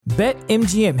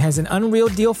BetMGM has an unreal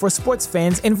deal for sports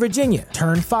fans in Virginia.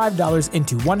 Turn $5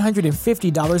 into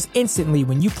 $150 instantly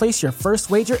when you place your first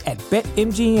wager at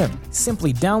BetMGM.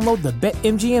 Simply download the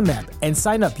BetMGM app and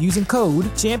sign up using code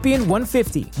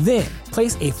Champion150. Then,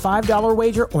 place a $5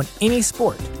 wager on any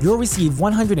sport. You'll receive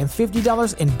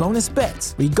 $150 in bonus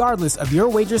bets, regardless of your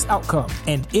wager's outcome.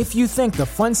 And if you think the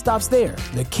fun stops there,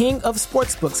 the King of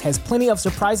Sportsbooks has plenty of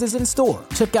surprises in store.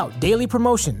 Check out daily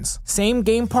promotions,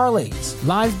 same-game parlays,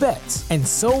 live bets, and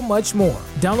so much more.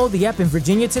 Download the app in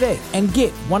Virginia today and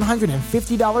get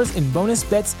 $150 in bonus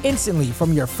bets instantly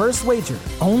from your first wager.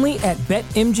 Only at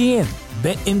BetMGM.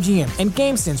 BetMGM and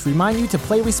GameSense remind you to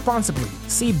play responsibly.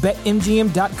 See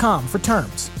BetMGM.com for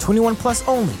terms. 21 plus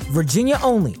only. Virginia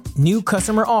only. New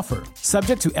customer offer.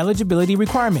 Subject to eligibility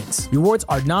requirements. Rewards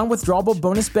are non-withdrawable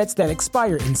bonus bets that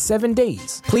expire in 7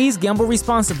 days. Please gamble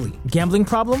responsibly. Gambling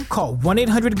problem? Call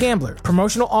 1-800-GAMBLER.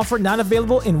 Promotional offer not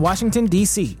available in Washington,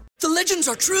 D.C. The legends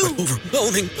are true.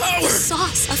 Overwhelming power! The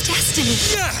sauce of destiny.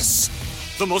 Yes!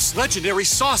 The most legendary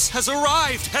sauce has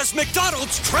arrived as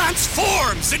McDonald's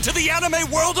transforms into the anime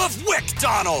world of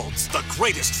WickDonald's. The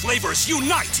greatest flavors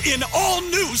unite in all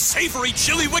new savory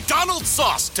chili McDonald's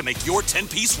sauce to make your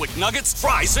 10-piece Wick Nuggets,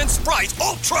 fries, and Sprite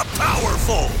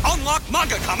ultra-powerful. Unlock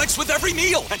manga comics with every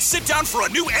meal and sit down for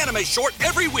a new anime short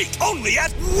every week only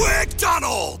at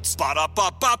WickDonald's.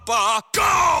 Ba-da-ba-ba-ba,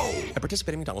 go! At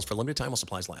participating McDonald's for a limited time while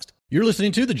supplies last. You're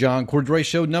listening to The John Cordray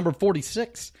Show, number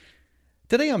 46.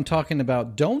 Today I'm talking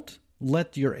about don't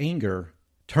let your anger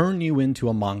turn you into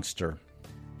a monster.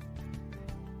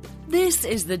 This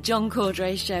is the John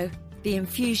Cordray Show, the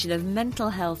infusion of mental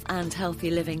health and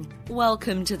healthy living.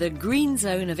 Welcome to the green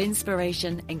zone of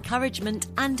inspiration, encouragement,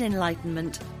 and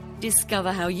enlightenment.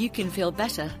 Discover how you can feel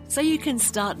better so you can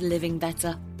start living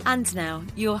better. And now,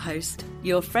 your host,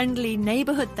 your friendly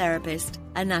neighborhood therapist,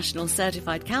 a national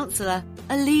certified counselor,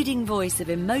 a leading voice of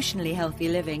emotionally healthy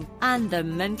living, and the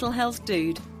mental health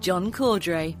dude, John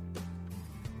Cordray.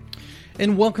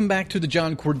 And welcome back to the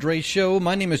John Cordray Show.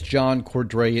 My name is John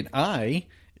Cordray, and I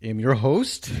am your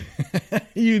host.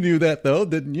 You knew that, though,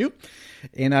 didn't you?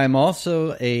 And I'm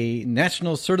also a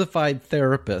national certified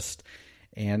therapist,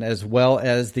 and as well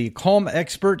as the Calm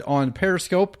expert on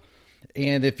Periscope.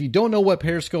 And if you don't know what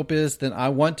Periscope is, then I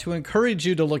want to encourage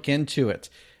you to look into it.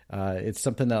 It's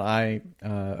something that I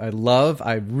love.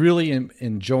 I really am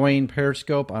enjoying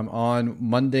Periscope. I'm on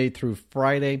Monday through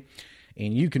Friday,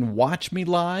 and you can watch me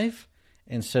live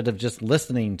instead of just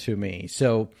listening to me.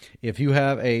 So if you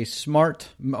have a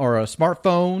smartphone,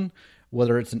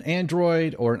 whether it's an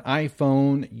Android or an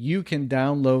iPhone, you can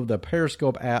download the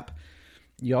Periscope app.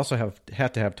 You also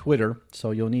have to have Twitter,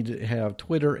 so you'll need to have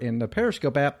Twitter in the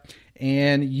Periscope app.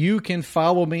 And you can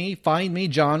follow me, find me,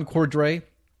 John Cordray,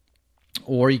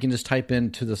 or you can just type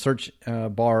into the search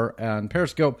bar on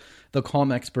Periscope, The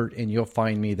Calm Expert, and you'll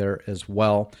find me there as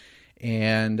well.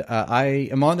 And I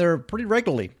am on there pretty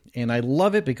regularly, and I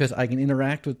love it because I can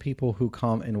interact with people who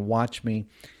come and watch me,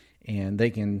 and they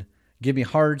can give me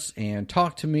hearts and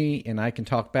talk to me, and I can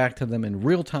talk back to them in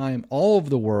real time all over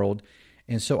the world.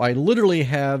 And so I literally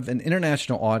have an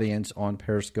international audience on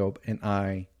Periscope, and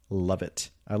I love it.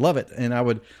 I love it. And I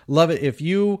would love it if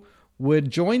you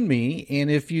would join me. And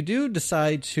if you do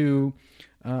decide to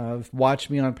watch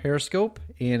me on Periscope,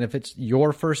 and if it's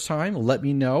your first time, let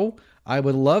me know. I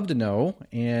would love to know.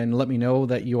 And let me know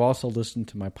that you also listen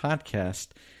to my podcast.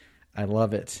 I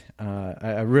love it.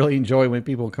 I really enjoy when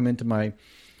people come into my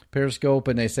Periscope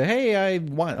and they say, hey, I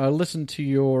listen to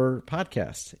your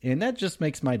podcast. And that just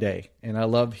makes my day. And I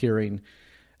love hearing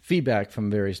feedback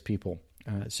from various people.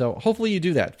 So hopefully you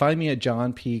do that. Find me at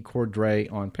John P.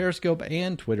 Cordray on Periscope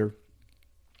and Twitter.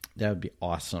 That would be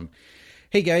awesome.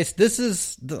 Hey guys,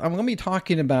 I'm going to be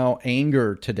talking about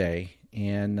anger today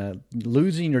and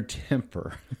losing your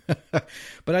temper.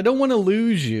 But I don't want to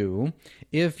lose you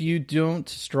if you don't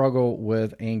struggle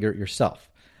with anger yourself.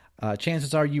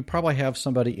 Chances are you probably have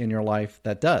somebody in your life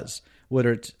that does,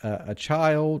 whether it's a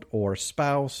child or a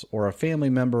spouse or a family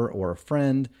member or a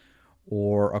friend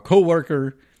or a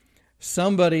coworker,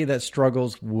 somebody that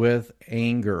struggles with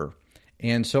anger.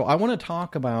 And so I want to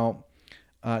talk about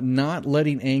not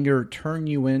letting anger turn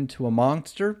you into a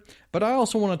monster, but I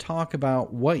also want to talk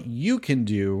about what you can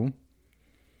do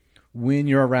when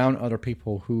you're around other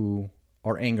people who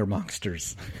are anger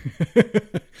monsters.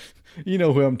 You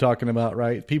know who I'm talking about,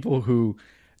 right? People who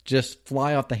just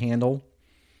fly off the handle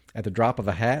at the drop of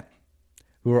a hat,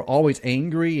 who are always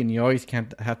angry, and you always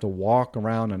have to walk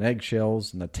around on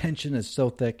eggshells, and the tension is so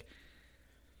thick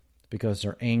because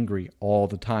they're angry all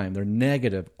the time. They're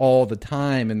negative all the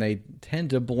time, and they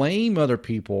tend to blame other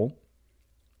people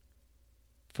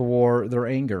for their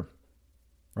anger.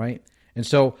 right? And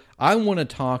so I want to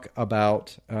talk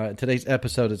about, today's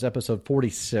episode is episode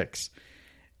 46,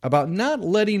 about not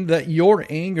letting your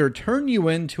anger turn you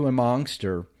into a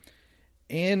monster.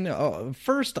 And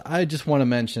first, I just want to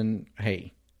mention,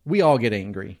 hey, we all get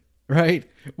angry, right?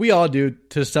 We all do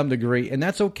to some degree, and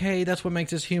that's okay. That's what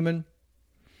makes us human.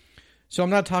 So I'm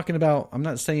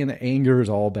not saying that anger is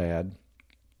all bad.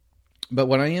 But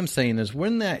what I am saying is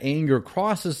when that anger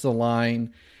crosses the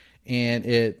line and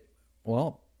it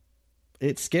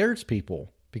scares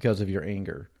people because of your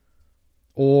anger.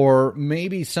 Or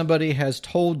maybe somebody has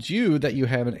told you that you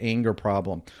have an anger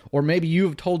problem. Or maybe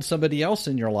you've told somebody else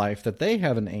in your life that they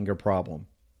have an anger problem.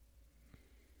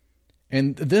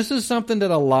 And this is something that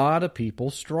a lot of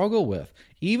people struggle with.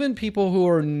 Even people who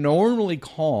are normally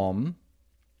calm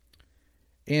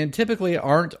and typically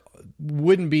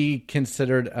wouldn't be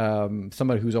considered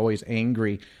somebody who's always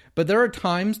angry. But there are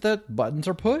times that buttons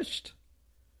are pushed.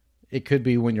 It could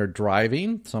be when you're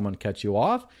driving, someone cuts you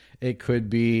off. It could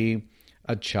be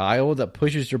a child that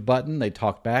pushes your button, they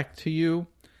talk back to you.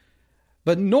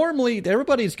 But normally,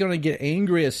 everybody's going to get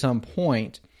angry at some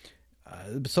point.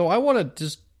 So I want to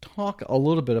just talk a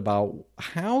little bit about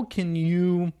how can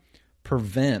you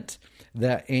prevent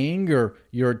that anger,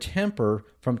 your temper,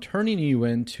 from turning you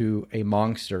into a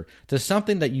monster, to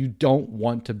something that you don't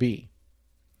want to be.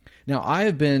 Now, I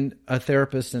have been a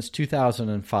therapist since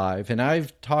 2005, and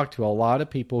I've talked to a lot of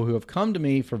people who have come to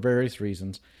me for various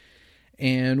reasons.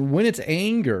 And when it's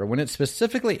anger, when it's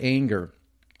specifically anger,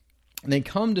 they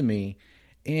come to me,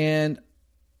 and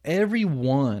every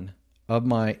one of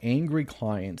my angry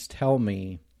clients tell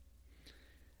me,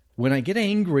 when I get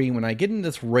angry, when I get in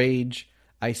this rage,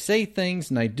 I say things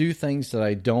and I do things that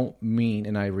I don't mean,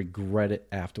 and I regret it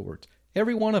afterwards.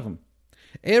 Every one of them.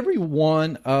 Every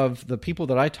one of the people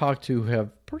that I talk to who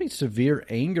have pretty severe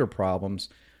anger problems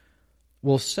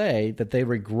will say that they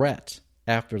regret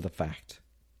after the fact.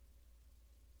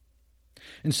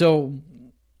 And so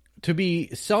to be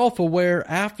self-aware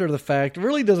after the fact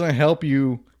really doesn't help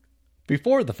you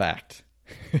before the fact.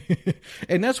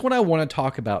 And that's what I want to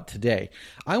talk about today.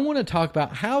 I want to talk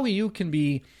about how you can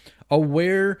be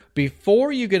aware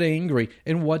before you get angry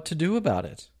and what to do about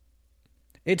it.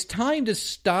 It's time to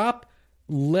stop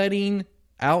letting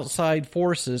outside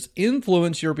forces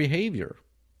influence your behavior.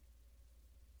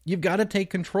 You've got to take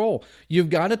control. You've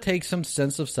got to take some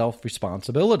sense of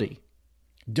self-responsibility.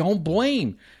 Don't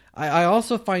blame. I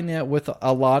also find that with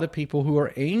a lot of people who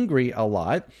are angry a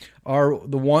lot are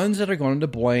the ones that are going to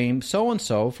blame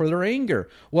so-and-so for their anger.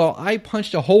 Well, I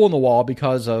punched a hole in the wall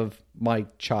because of my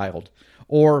child.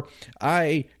 Or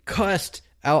I cussed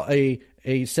out a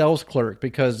sales clerk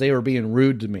because they were being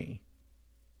rude to me.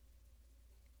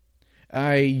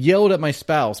 I yelled at my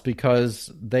spouse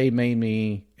because they made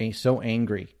me so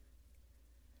angry.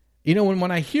 You know,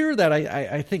 when I hear that,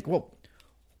 I think, well,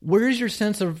 where's your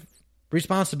sense of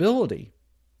responsibility?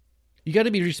 You got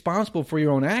to be responsible for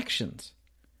your own actions.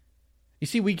 You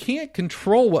see, we can't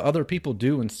control what other people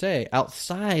do and say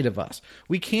outside of us.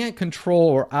 We can't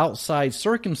control our outside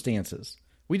circumstances.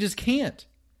 We just can't.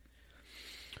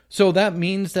 So that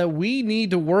means that we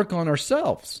need to work on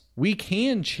ourselves. We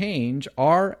can change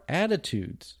our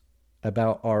attitudes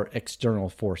about our external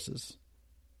forces.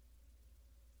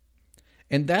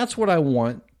 And that's what I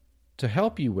want to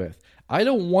help you with. I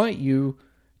don't want you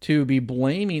to be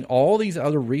blaming all these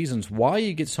other reasons why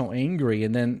you get so angry,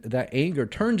 and then that anger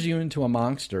turns you into a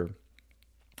monster,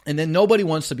 and then nobody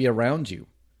wants to be around you.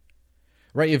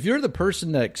 Right? If you're the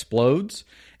person that explodes,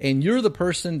 and you're the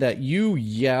person that you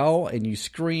yell and you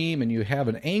scream and you have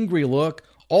an angry look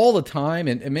all the time,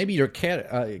 and maybe you're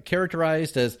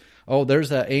characterized as, oh, there's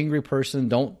that angry person,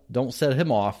 don't set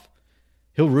him off.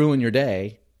 He'll ruin your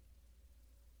day.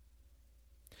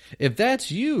 If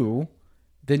that's you,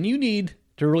 then you need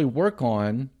to really work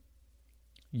on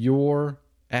your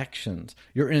actions,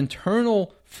 your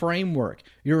internal framework,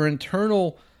 your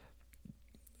internal,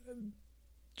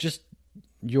 just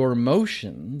your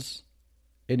emotions,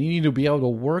 and you need to be able to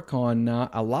work on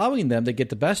not allowing them to get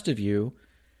the best of you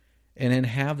and then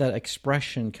have that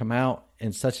expression come out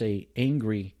in such an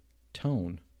angry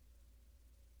tone.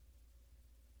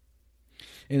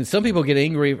 And some people get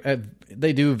angry,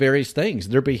 they do various things.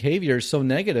 Their behavior is so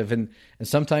negative, and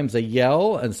sometimes they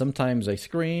yell, and sometimes they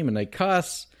scream, and they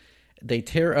cuss. They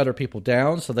tear other people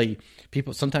down. So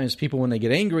sometimes people, when they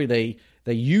get angry, they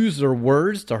use their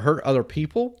words to hurt other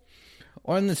people.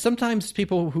 And sometimes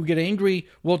people who get angry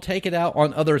will take it out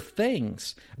on other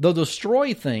things. They'll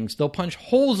destroy things. They'll punch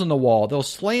holes in the wall. They'll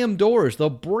slam doors. They'll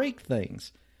break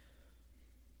things.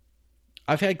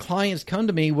 I've had clients come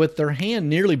to me with their hand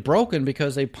nearly broken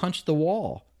because they punched the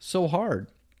wall so hard.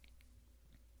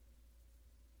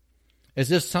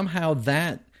 as if somehow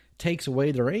that takes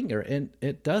away their anger, and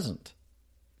it doesn't.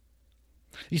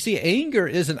 You see, anger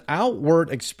is an outward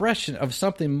expression of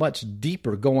something much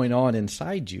deeper going on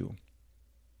inside you.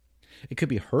 It could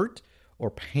be hurt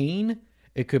or pain.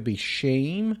 It could be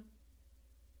shame,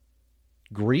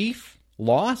 grief,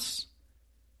 loss.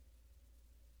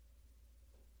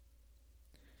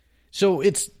 So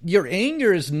your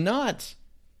anger is not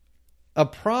a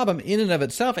problem in and of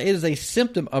itself. It is a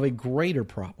symptom of a greater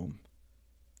problem,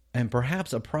 and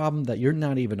perhaps a problem that you're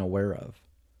not even aware of.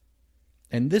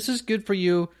 And this is good for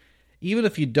you, even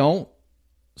if you don't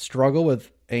struggle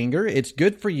with anger. It's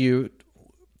good for you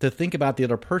to think about the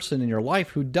other person in your life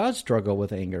who does struggle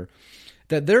with anger,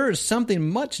 that there is something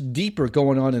much deeper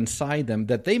going on inside them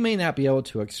that they may not be able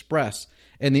to express.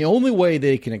 And the only way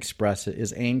they can express it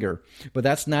is anger. But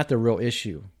that's not the real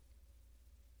issue.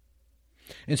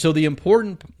 And so the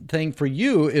important thing for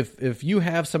you, if you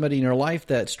have somebody in your life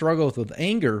that struggles with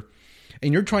anger,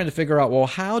 and you're trying to figure out, well,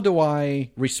 how do I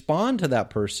respond to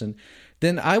that person?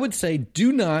 Then I would say,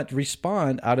 do not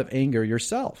respond out of anger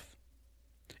yourself.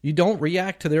 You don't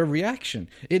react to their reaction.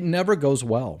 It never goes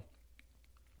well.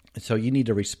 So you need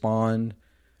to respond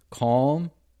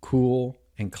calm, cool,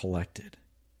 and collected.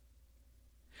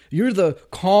 You're the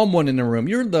calm one in the room.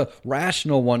 You're the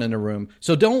rational one in the room.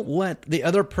 So don't let the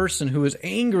other person who is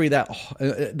angry, the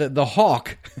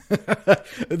hawk,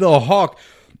 the hawk,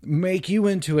 make you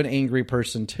into an angry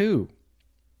person too.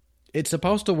 It's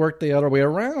supposed to work the other way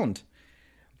around.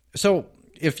 So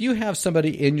if you have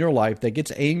somebody in your life that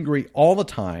gets angry all the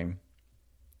time,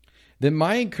 then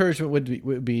my encouragement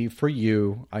would be for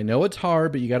you. I know it's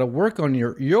hard, but you got to work on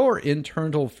your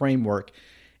internal framework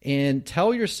and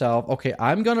tell yourself, okay,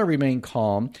 I'm going to remain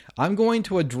calm. I'm going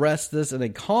to address this in a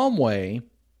calm way,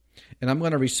 and I'm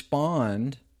going to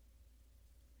respond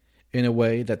in a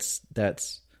way that's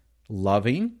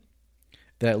loving,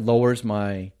 that lowers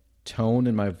my tone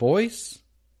in my voice.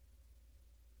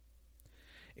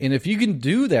 And if you can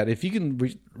do that, if you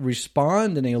can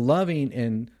respond in a loving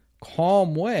and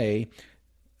calm way,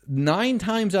 9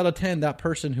 times out of 10, that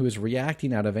person who is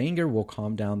reacting out of anger will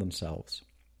calm down themselves.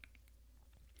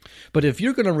 But if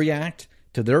you're going to react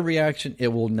to their reaction, it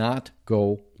will not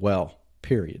go well,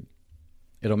 period.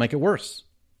 It'll make it worse.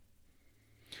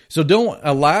 So don't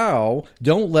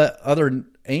let other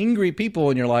angry people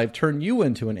in your life turn you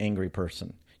into an angry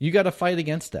person. You got to fight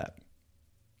against that.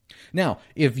 Now,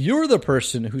 if you're the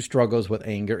person who struggles with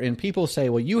anger and people say,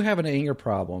 well, you have an anger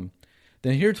problem,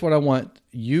 then here's what I want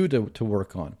you to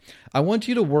work on. I want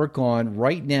you to work on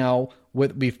right now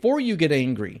before you get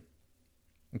angry.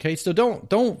 Okay, so don't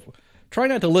try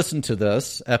not to listen to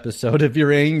this episode if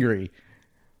you're angry.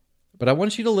 But I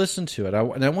want you to listen to it.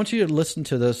 And I want you to listen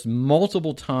to this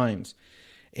multiple times.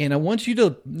 And I want you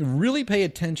to really pay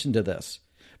attention to this,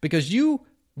 because you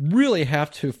really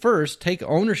have to first take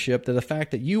ownership to the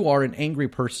fact that you are an angry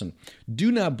person.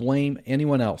 Do not blame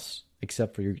anyone else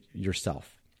except for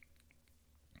yourself.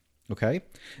 Okay?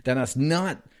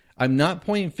 I'm not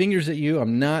pointing fingers at you.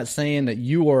 I'm not saying that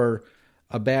you are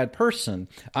a bad person.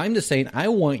 I'm just saying I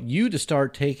want you to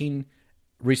start taking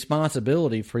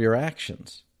responsibility for your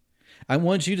actions. I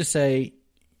want you to say,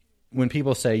 when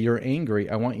people say you're angry,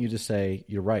 I want you to say,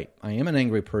 you're right. I am an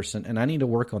angry person and I need to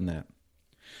work on that.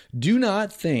 Do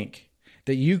not think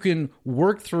that you can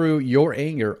work through your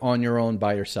anger on your own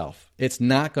by yourself. It's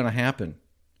not going to happen.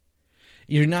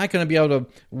 You're not going to be able to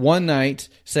one night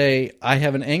say, I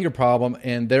have an anger problem,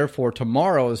 and therefore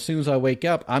tomorrow, as soon as I wake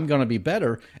up, I'm going to be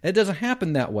better. It doesn't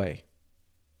happen that way.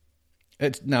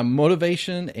 Now,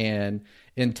 motivation and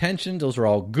intention, those are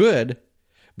all good,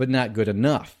 but not good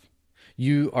enough.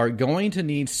 You are going to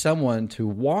need someone to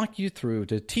walk you through,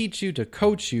 to teach you, to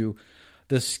coach you,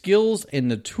 the skills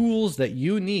and the tools that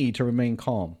you need to remain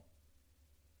calm.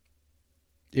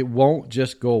 It won't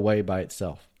just go away by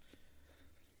itself.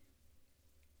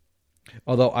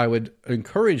 Although I would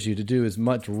encourage you to do as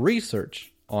much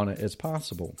research on it as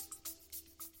possible.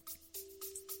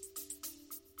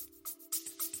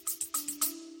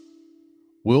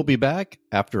 We'll be back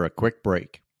after a quick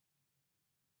break.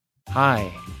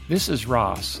 Hi, this is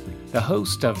Ross, the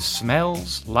host of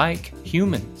Smells Like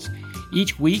Humans.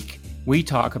 Each week, we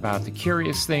talk about the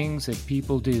curious things that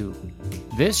people do.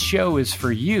 This show is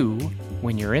for you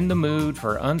when you're in the mood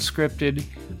for unscripted,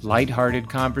 lighthearted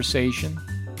conversation,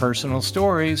 personal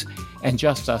stories, and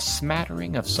just a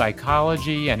smattering of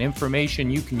psychology and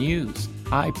information you can use.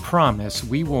 I promise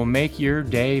we will make your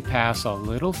day pass a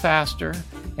little faster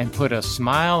and put a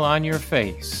smile on your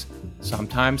face.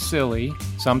 Sometimes silly,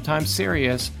 sometimes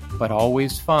serious, but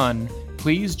always fun.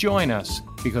 Please join us,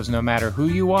 because no matter who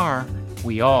you are,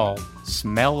 we all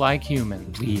Smell Like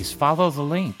Human. Please follow the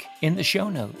link in the show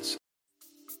notes.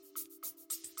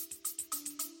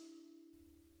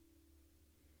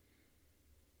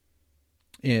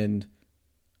 And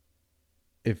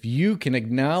if you can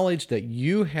acknowledge that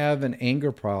you have an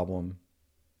anger problem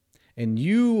and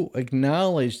you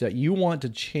acknowledge that you want to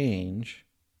change,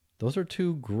 those are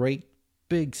two great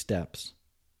big steps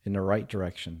in the right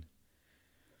direction.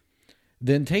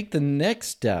 Then take the next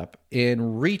step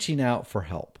in reaching out for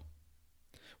help.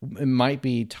 It might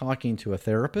be talking to a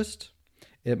therapist.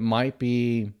 It might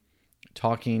be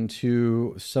talking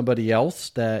to somebody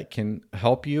else that can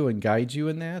help you and guide you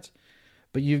in that.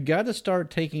 But you've got to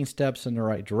start taking steps in the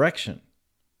right direction.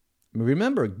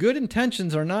 Remember, good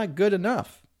intentions are not good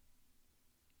enough.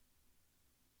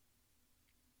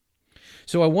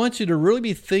 So I want you to really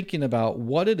be thinking about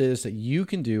what it is that you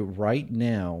can do right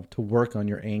now to work on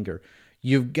your anger.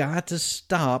 You've got to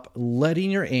stop letting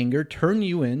your anger turn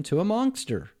you into a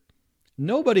monster.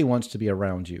 Nobody wants to be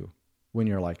around you when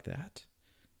you're like that.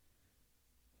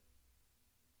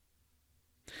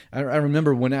 I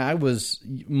remember when I was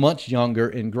much younger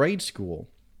in grade school,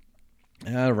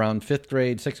 around 5th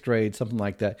grade, 6th grade, something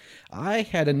like that, I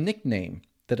had a nickname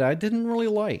that I didn't really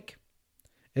like.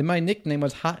 And my nickname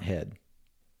was Hothead.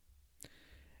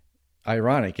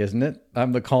 Ironic, isn't it?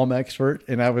 I'm the calm expert,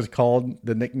 and I was called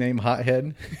the nickname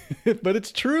Hothead. But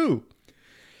it's true.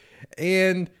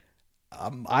 And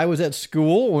I was at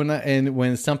school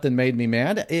when something made me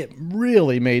mad. It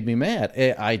really made me mad.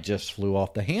 I just flew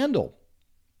off the handle.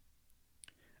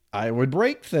 I would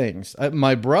break things.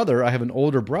 My brother, I have an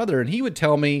older brother, and he would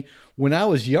tell me when I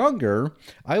was younger,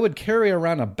 I would carry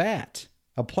around a bat,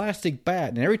 a plastic bat,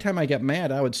 and every time I got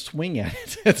mad, I would swing at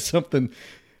it at something.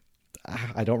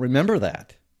 I don't remember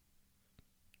that.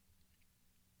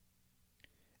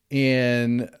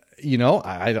 And, you know,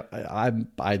 I'm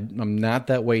not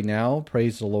that way now,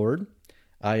 praise the Lord.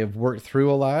 I have worked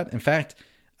through a lot. In fact,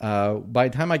 by the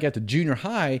time I got to junior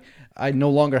high, I no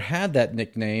longer had that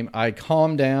nickname. I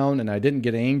calmed down and I didn't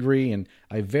get angry, and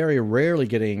I very rarely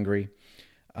get angry.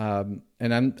 And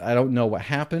I don't know what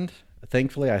happened.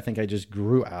 Thankfully, I think I just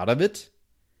grew out of it.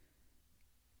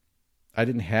 I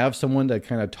didn't have someone to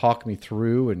kind of talk me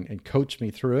through and coach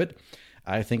me through it.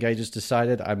 I think I just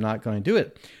decided I'm not going to do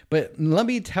it. But let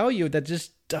me tell you, that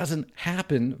just doesn't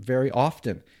happen very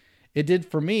often. It did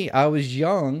for me. I was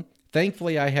young.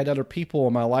 Thankfully, I had other people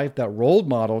in my life that role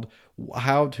modeled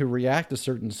how to react to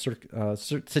certain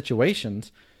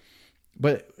situations.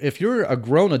 But if you're a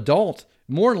grown adult,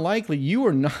 more than likely, you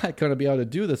are not going to be able to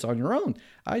do this on your own.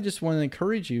 I just want to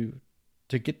encourage you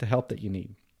to get the help that you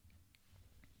need.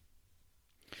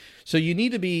 So you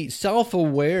need to be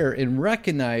self-aware and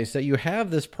recognize that you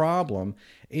have this problem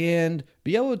and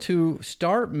be able to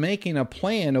start making a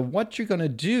plan of what you're going to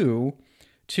do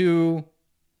to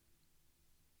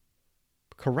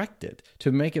correct it,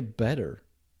 to make it better.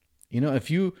 You know,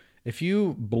 if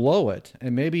you blow it,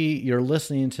 and maybe you're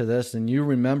listening to this and you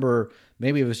remember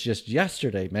maybe it was just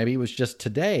yesterday, maybe it was just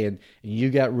today, and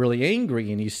you got really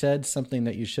angry and you said something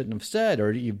that you shouldn't have said,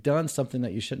 or you've done something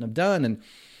that you shouldn't have done, and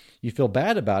you feel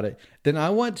bad about it, then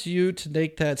I want you to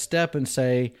take that step and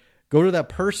say, go to that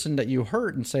person that you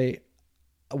hurt and say,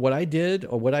 what I did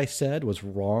or what I said was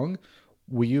wrong.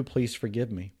 Will you please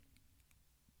forgive me?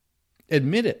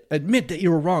 Admit it. Admit that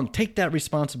you were wrong. Take that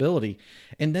responsibility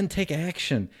and then take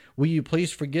action. Will you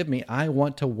please forgive me? I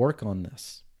want to work on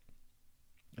this.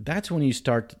 That's when you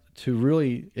start to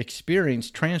really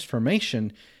experience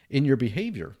transformation in your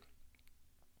behavior.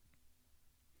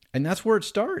 And that's where it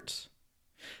starts.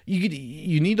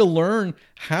 You need to learn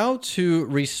how to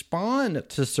respond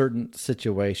to certain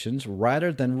situations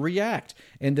rather than react.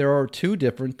 And there are two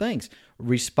different things.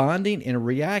 Responding and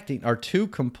reacting are two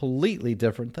completely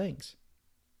different things.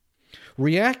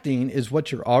 Reacting is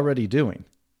what you're already doing.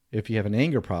 If you have an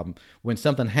anger problem, when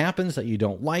something happens that you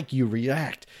don't like, you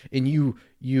react. And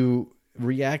you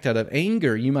react out of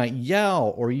anger. You might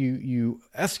yell, or you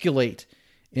escalate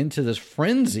into this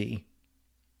frenzy.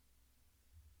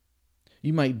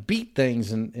 You might beat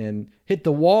things and hit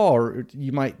the wall, or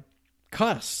you might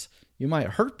cuss. You might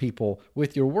hurt people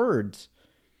with your words.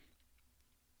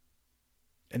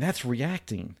 And that's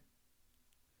reacting.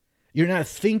 You're not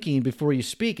thinking before you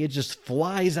speak. It just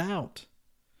flies out.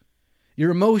 Your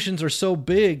emotions are so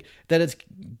big that it's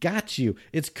got you.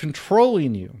 It's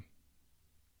controlling you.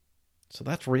 So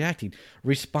that's reacting.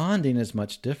 Responding is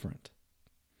much different.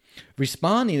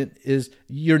 Responding is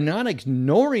you're not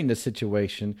ignoring the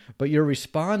situation, but you're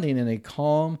responding in a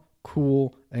calm,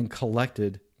 cool, and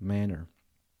collected manner.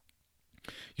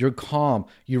 You're calm.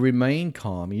 You remain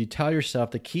calm. You tell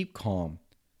yourself to keep calm.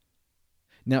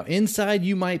 Now, inside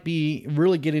you might be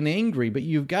really getting angry, but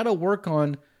you've got to work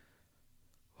on,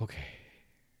 okay,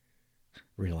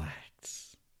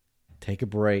 relax, take a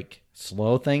break,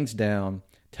 slow things down,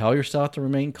 tell yourself to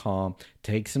remain calm,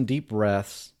 take some deep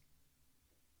breaths.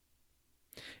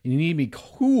 And you need to be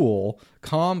cool,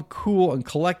 calm, cool, and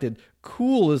collected.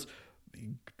 Cool is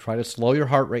try to slow your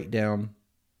heart rate down.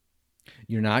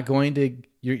 You're not going to,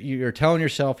 you're telling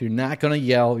yourself you're not going to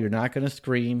yell, you're not going to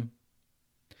scream.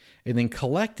 And then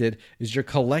collected is you're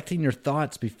collecting your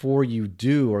thoughts before you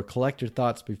do, or collect your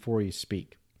thoughts before you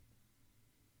speak.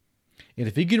 And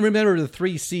if you can remember the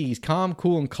 3 C's, calm,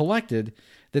 cool, and collected,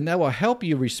 then that will help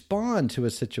you respond to a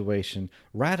situation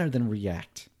rather than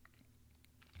react.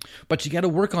 But you got to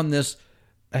work on this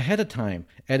ahead of time,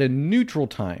 at a neutral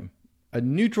time. A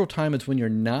neutral time is when you're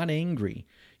not angry.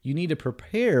 You need to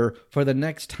prepare for the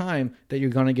next time that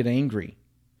you're going to get angry.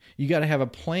 You got to have a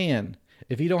plan.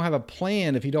 If you don't have a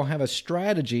plan, if you don't have a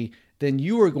strategy, then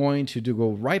you are going to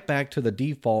go right back to the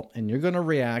default, and you're going to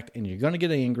react and you're going to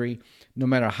get angry. No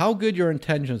matter how good your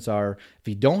intentions are, if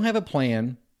you don't have a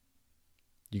plan,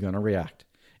 you're going to react.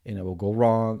 And it will go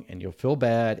wrong, and you'll feel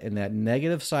bad, and that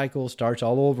negative cycle starts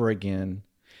all over again.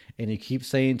 And you keep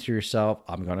saying to yourself,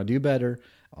 I'm going to do better,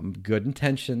 I'm good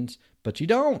intentions, but you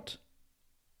don't.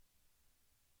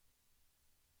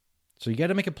 So you got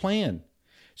to make a plan.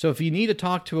 So if you need to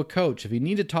talk to a coach, if you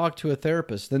need to talk to a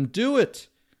therapist, then do it.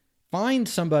 Find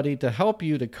somebody to help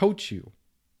you, to coach you.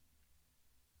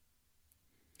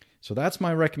 So that's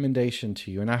my recommendation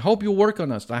to you. And I hope you'll work on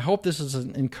this. I hope this is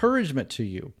an encouragement to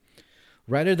you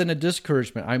rather than a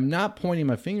discouragement. I'm not pointing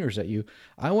my fingers at you.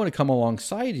 I want to come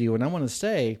alongside you, and I want to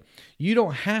say, you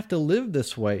don't have to live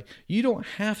this way. You don't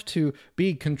have to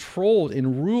be controlled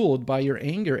and ruled by your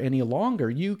anger any longer.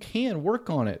 You can work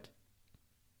on it.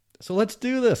 So let's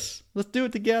do this. Let's do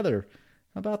it together.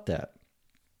 How about that?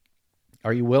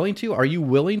 Are you willing to? Are you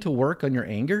willing to work on your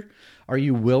anger? Are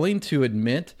you willing to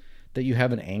admit that you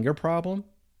have an anger problem?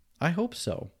 I hope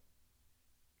so.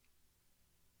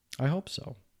 I hope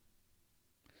so.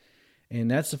 And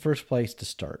that's the first place to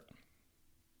start.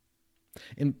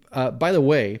 And by the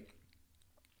way,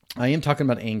 I am talking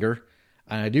about anger.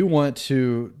 And I do want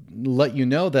to let you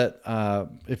know that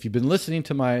if you've been listening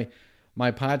to my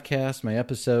podcast, my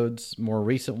episodes, more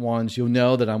recent ones, you'll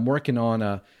know that I'm working on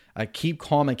a Keep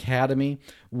Calm Academy,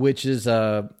 which is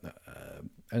an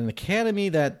academy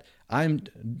that I'm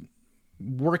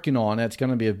working on. It's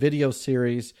going to be a video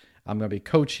series. I'm going to be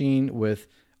coaching with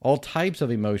all types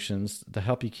of emotions to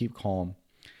help you keep calm.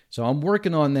 So I'm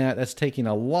working on that. That's taking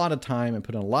a lot of time and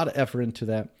putting a lot of effort into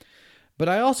that. But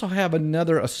I also have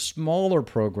a smaller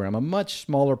program, a much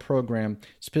smaller program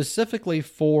specifically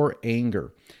for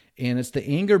anger. And it's the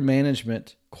anger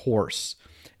management course.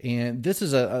 And this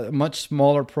is a much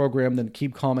smaller program than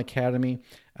Keep Calm Academy.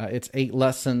 It's 8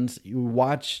 lessons. You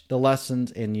watch the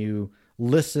lessons and you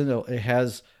listen. It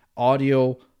has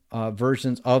audio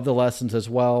versions of the lessons as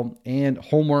well, and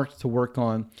homework to work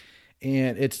on.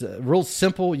 And it's real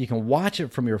simple. You can watch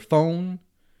it from your phone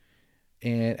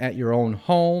and at your own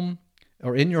home,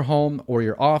 or in your home or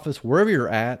your office, wherever you're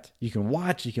at. You can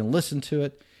watch, you can listen to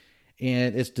it.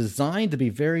 And it's designed to be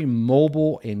very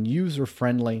mobile and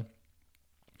user-friendly.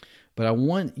 But I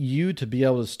want you to be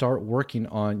able to start working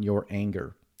on your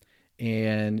anger.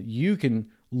 And you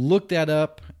can look that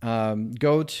up.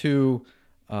 Go to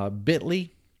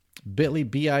bit.ly,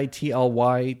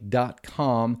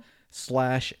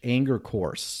 bit.ly.com/anger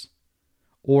course.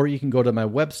 Or you can go to my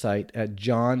website at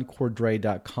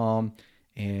johncordray.com,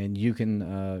 and you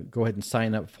can go ahead and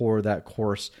sign up for that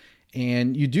course.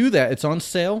 And you do that. It's on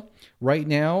sale right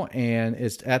now, and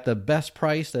it's at the best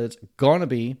price that it's going to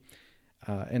be.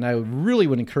 And I really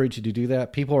would encourage you to do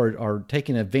that. People are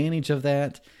taking advantage of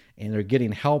that, and they're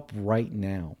getting help right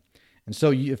now. And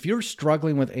so if you're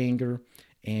struggling with anger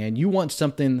and you want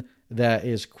something that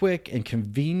is quick and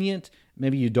convenient,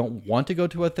 maybe you don't want to go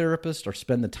to a therapist or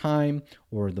spend the time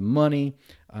or the money,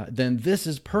 then this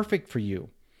is perfect for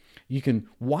you. You can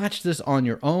watch this on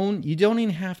your own. You don't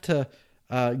even have to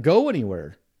go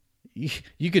anywhere.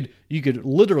 You could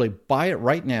literally buy it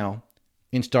right now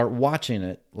and start watching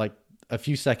it like a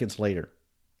few seconds later.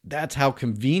 That's how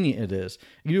convenient it is.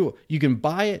 You can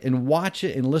buy it and watch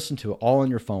it and listen to it all on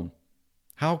your phone.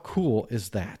 How cool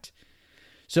is that?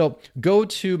 So go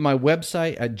to my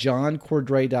website at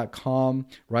johncordray.com.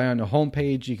 Right on the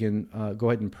homepage, you can go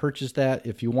ahead and purchase that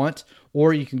if you want,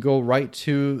 or you can go right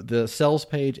to the sales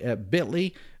page at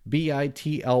bit.ly,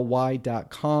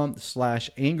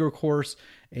 bit.ly.com/anger course,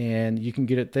 and you can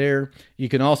get it there. You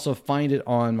can also find it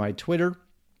on my Twitter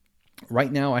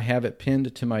Right now, I have it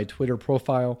pinned to my Twitter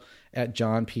profile at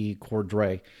John P.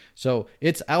 Cordray. So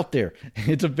it's out there.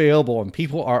 It's available, and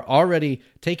people are already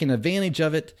taking advantage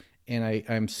of it, and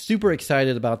I'm super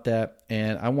excited about that,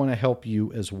 and I want to help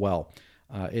you as well.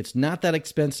 It's not that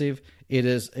expensive. It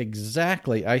is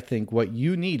exactly, I think, what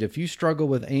you need. If you struggle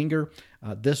with anger,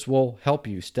 this will help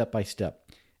you step by step,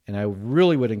 and I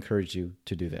really would encourage you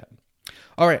to do that.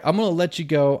 All right, I'm going to let you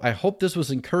go. I hope this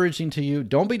was encouraging to you.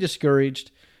 Don't be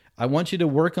discouraged. I want you to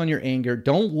work on your anger.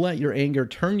 Don't let your anger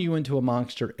turn you into a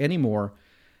monster anymore.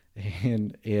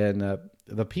 And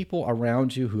the people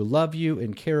around you who love you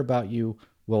and care about you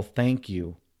will thank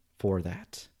you for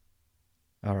that.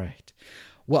 All right.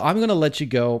 Well, I'm going to let you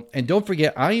go. And don't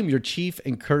forget, I am your Chief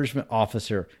Encouragement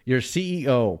Officer, your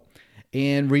CEO.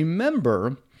 And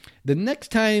remember, the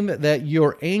next time that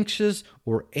you're anxious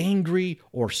or angry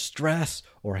or stressed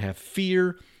or have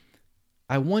fear,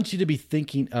 I want you to be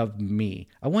thinking of me.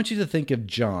 I want you to think of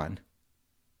John.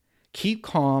 Keep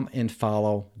calm and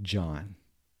follow John.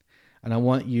 And I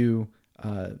want you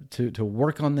to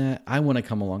work on that. I want to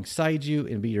come alongside you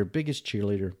and be your biggest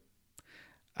cheerleader.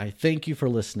 I thank you for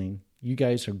listening. You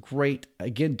guys are great.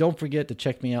 Again, don't forget to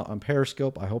check me out on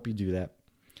Periscope. I hope you do that.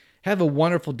 Have a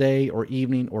wonderful day or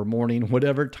evening or morning,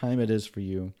 whatever time it is for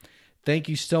you. Thank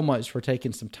you so much for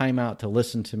taking some time out to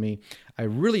listen to me. I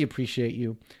really appreciate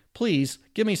you. Please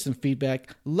give me some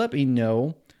feedback. Let me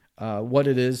know what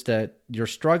it is that you're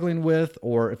struggling with,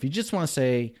 or if you just want to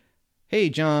say, hey,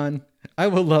 John, I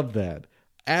would love that.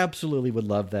 Absolutely would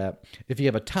love that. If you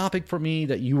have a topic for me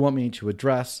that you want me to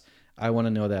address, I want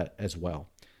to know that as well.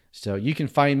 So you can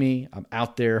find me. I'm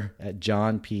out there at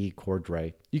John P.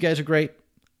 Cordray. You guys are great.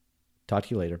 Talk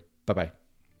to you later. Bye-bye.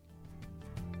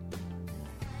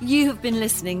 You have been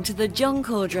listening to The John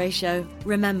Cordray Show.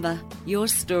 Remember, your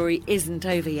story isn't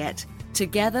over yet.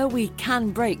 Together, we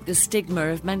can break the stigma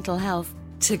of mental health.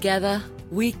 Together,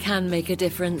 we can make a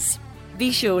difference.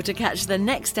 Be sure to catch the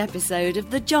next episode of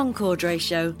The John Cordray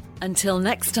Show. Until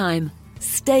next time,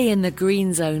 stay in the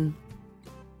green zone.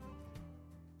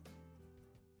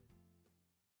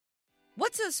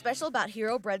 What's so special about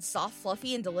Hero Bread's soft,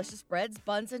 fluffy, and delicious breads,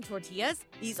 buns, and tortillas?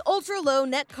 These ultra-low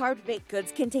net-carb baked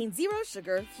goods contain zero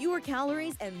sugar, fewer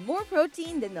calories, and more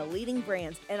protein than the leading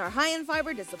brands, and are high in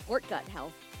fiber to support gut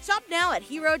health. Shop now at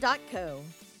Hero.co.